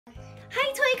Hi,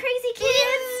 Toy Crazy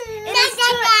Kids! It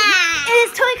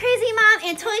is Toy Crazy Mom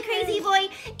and Toy Crazy Boy,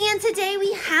 and today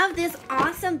we have this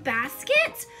awesome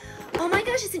basket. Oh my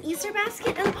gosh, it's an Easter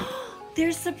basket.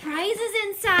 There's surprises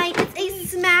inside. It's a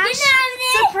smash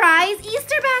surprise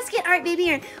Easter basket. All right, baby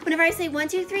Aaron, whenever I say 1,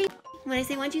 2, 3, when I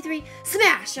say 1, 2, 3,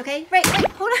 smash, okay? Right,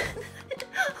 hold on.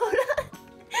 Hold on.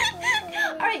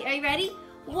 All right, are you ready?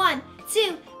 1,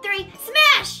 2, 3,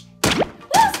 smash! Woo,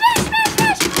 smash, smash,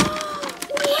 smash!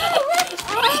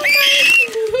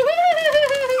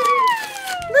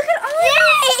 Look at all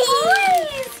these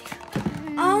toys!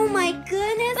 Oh my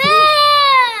goodness! We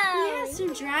have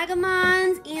some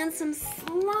Dragamons and some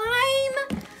slime.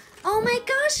 Oh my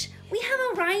gosh! We have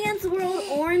a Ryan's World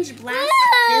Orange Blast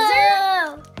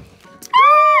Fizzzer.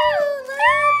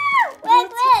 Look! A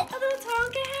little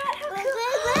Tonka hat. How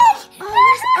cool!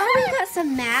 Oh, we got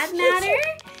some Mad Matter.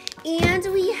 And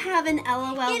we have an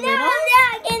LOL Little.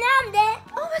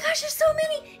 Oh my gosh, there's so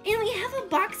many. And we have a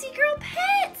Boxy Girl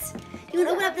pet. You want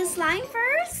to open up the slime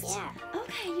first? Yeah.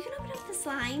 Okay, you can open up the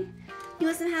slime. You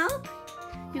want some help?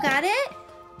 You got it?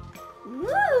 Woo! Look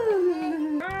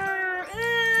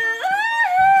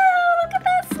at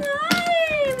that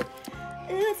slime.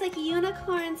 Ooh, it's like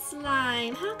unicorn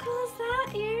slime. How cool is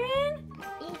that, Aaron?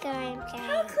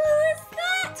 How cool is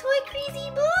that, Toy Crazy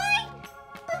Boy?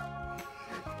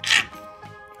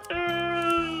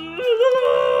 Can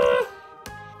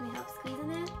we help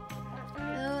squeezing it?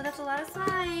 Oh, that's a lot of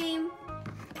slime.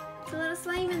 There's a lot of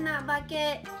slime in that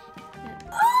bucket.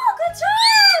 Oh, good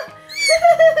job!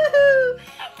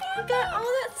 You got all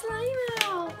that slime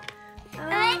out.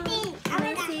 Can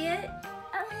I see it?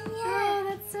 Oh,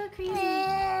 that's so crazy.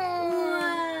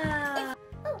 Wow.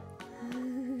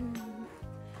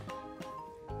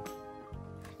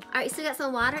 All right, so we got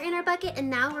some water in our bucket, and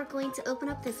now we're going to open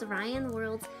up this Ryan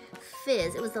World's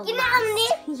Fizz. It was the it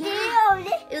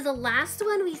was the last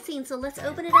one we've seen, so let's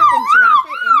open it up and drop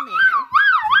it in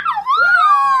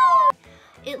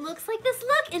there. It looks like this,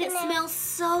 look, and it smells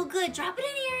so good. Drop it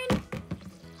in, Aaron.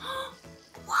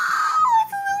 Wow,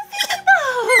 it's a little fizzy.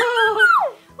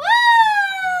 Woo!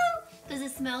 Does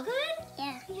it smell good?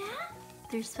 Yeah. Yeah?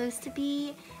 There's supposed to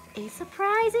be a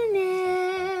surprise in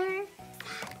there.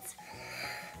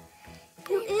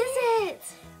 Who is it?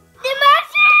 The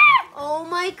monster! Oh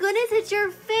my goodness, it's your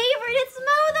favorite. It's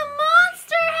Mo the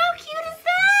Monster. How cute is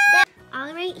that?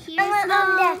 All right, here's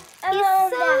Mo.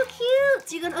 He's so cute.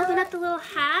 So you're going to open up the little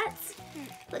hat?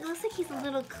 Look, it looks like he's a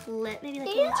little clip, maybe like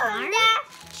a little charm.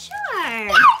 Sure.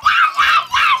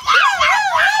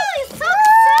 He's so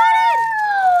excited.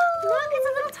 Look, it's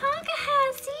a little Tonka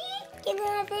hat. See?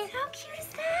 How cute is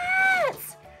that?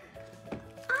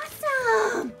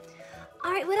 Awesome.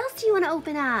 All right, what else do you want to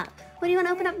open up? What do you want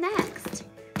to open up next?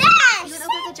 You want to open up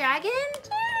the dragon?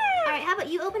 Yeah. All right, how about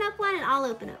you open up one and I'll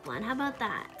open up one. How about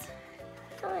that?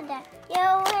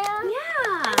 Yeah.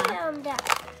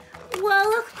 Whoa,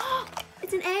 look. Oh,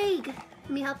 it's an egg.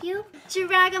 Let me help you.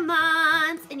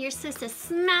 Dragamons, and you're supposed to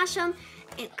smash them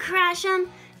and crash them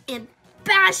and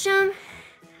bash them.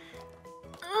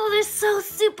 Oh, they're so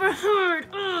super hard.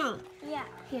 Ugh. Yeah.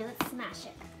 Here, let's smash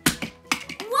it.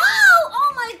 Whoa!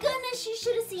 Oh my goodness, you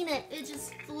should have seen it. It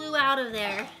just flew out of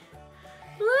there.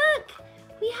 Look,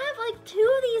 we have like 2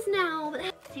 of these now. But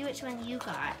let's see which one you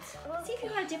got. Let's see if you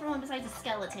got a different one besides a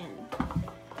skeleton.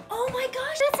 Oh my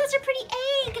gosh, that's such a pretty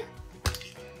egg.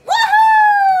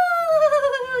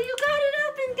 Woohoo! You got it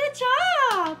open. Good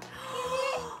job.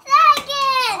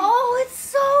 Oh, it's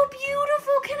so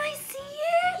beautiful. Can I see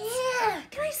it? Yeah.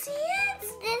 Can I see it? The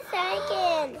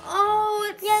second. Oh,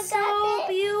 it's so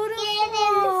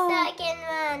beautiful. Yeah.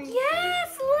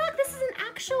 Yes, look, this is an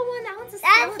actual one. That one's a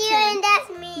skeleton. That's you and that's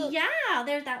me. Yeah,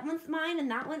 there's that one's mine and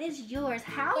that one is yours.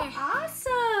 How Yeah.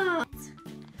 awesome!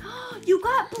 You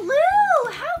got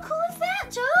blue. How cool is that,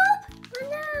 Job? Oh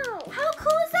no. How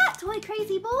cool is that, Toy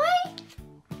Crazy Boy?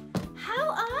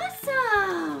 How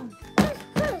awesome!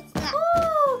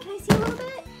 Ooh, can I see a little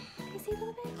bit? Can I see a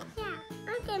little bit? Yeah.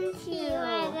 I can see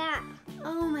like that.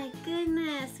 Oh my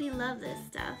goodness, we love this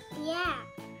stuff. Yeah.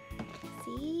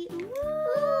 See?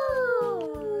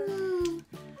 Ooh.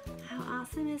 How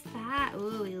awesome is that?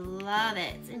 Ooh, we love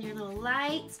it. And your little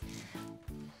lights.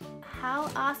 How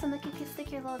awesome. Look, you can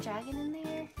stick your little dragon in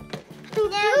there.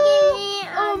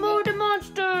 Oh, Mo the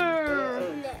Monster.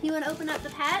 You want to open up the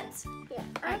pets? Yeah.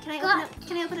 All right, can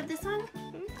I open up this one?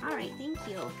 All right, thank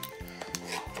you.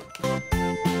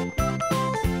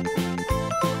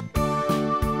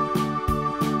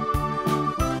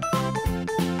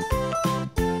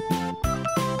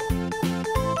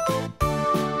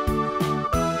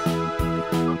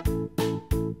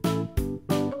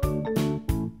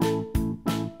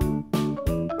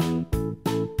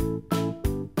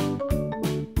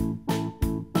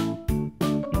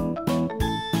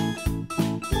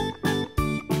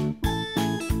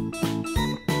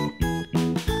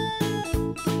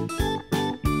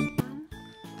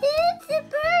 a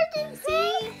birdie.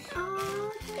 See?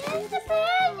 Oh, There's a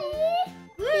birdie.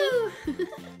 woo!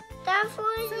 That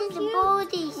one So is a cute.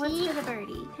 birdie. What's See? for the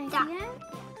birdie? Can I That. see it?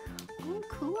 Oh,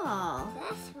 cool.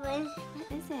 That's one.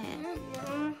 What is I it? don't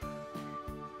know.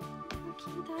 How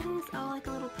cute that is. Oh, like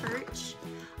a little perch.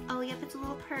 Oh, yep, it's a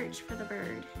little perch for the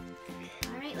bird.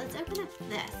 All right, let's open up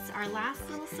this, our last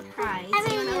little surprise. I'm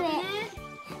You gonna wanna do open it?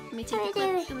 Let me take the I'm gonna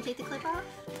clip. do it. Can we take the clip off?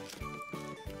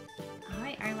 All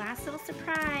right, our last little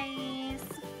surprise.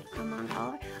 Come on,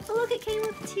 Oliver. Oh, look, it came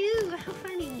with two. How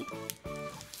funny.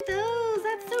 Those,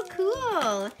 that's so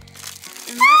cool.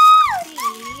 And let's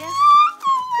see.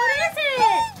 What is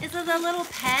it? Is it a little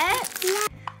pet?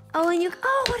 Oh, and you,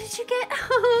 oh, what did you get?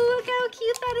 Oh, look how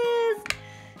cute that is.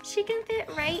 She can fit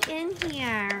right in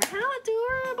here. How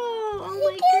adorable. Oh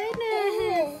my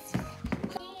goodness.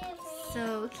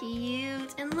 So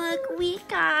cute. And look, we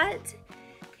got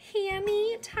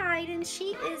Hammy tied, and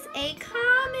she is a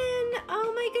common.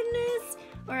 Oh my goodness.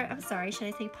 Or, I'm sorry,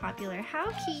 should I say popular? How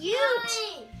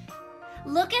cute.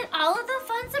 Look at all of the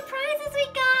fun surprises we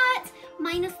got.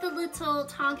 Minus the little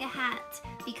Tonka hat,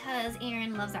 because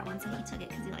Aaron loves that one, so he took it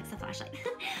because he likes the flashlight.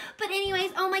 But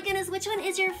anyways, oh my goodness, which one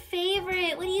is your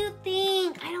favorite? What do you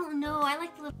think? I don't know. I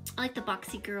like the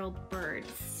Boxy girl bird.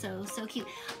 So cute.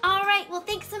 All right, well,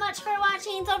 thanks so much for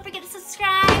watching. Don't forget to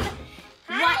subscribe.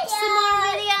 Watch some more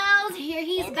videos. Here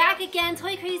he's back again.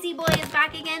 Toy Crazy Boy is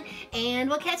back again. And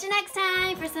we'll catch you next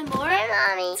time for some more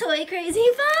Hi, Mommy. Toy Crazy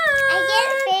fun.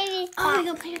 I get a baby. Oh, you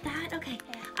gonna play with that? Okay.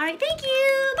 All right, thank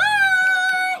you. Bye.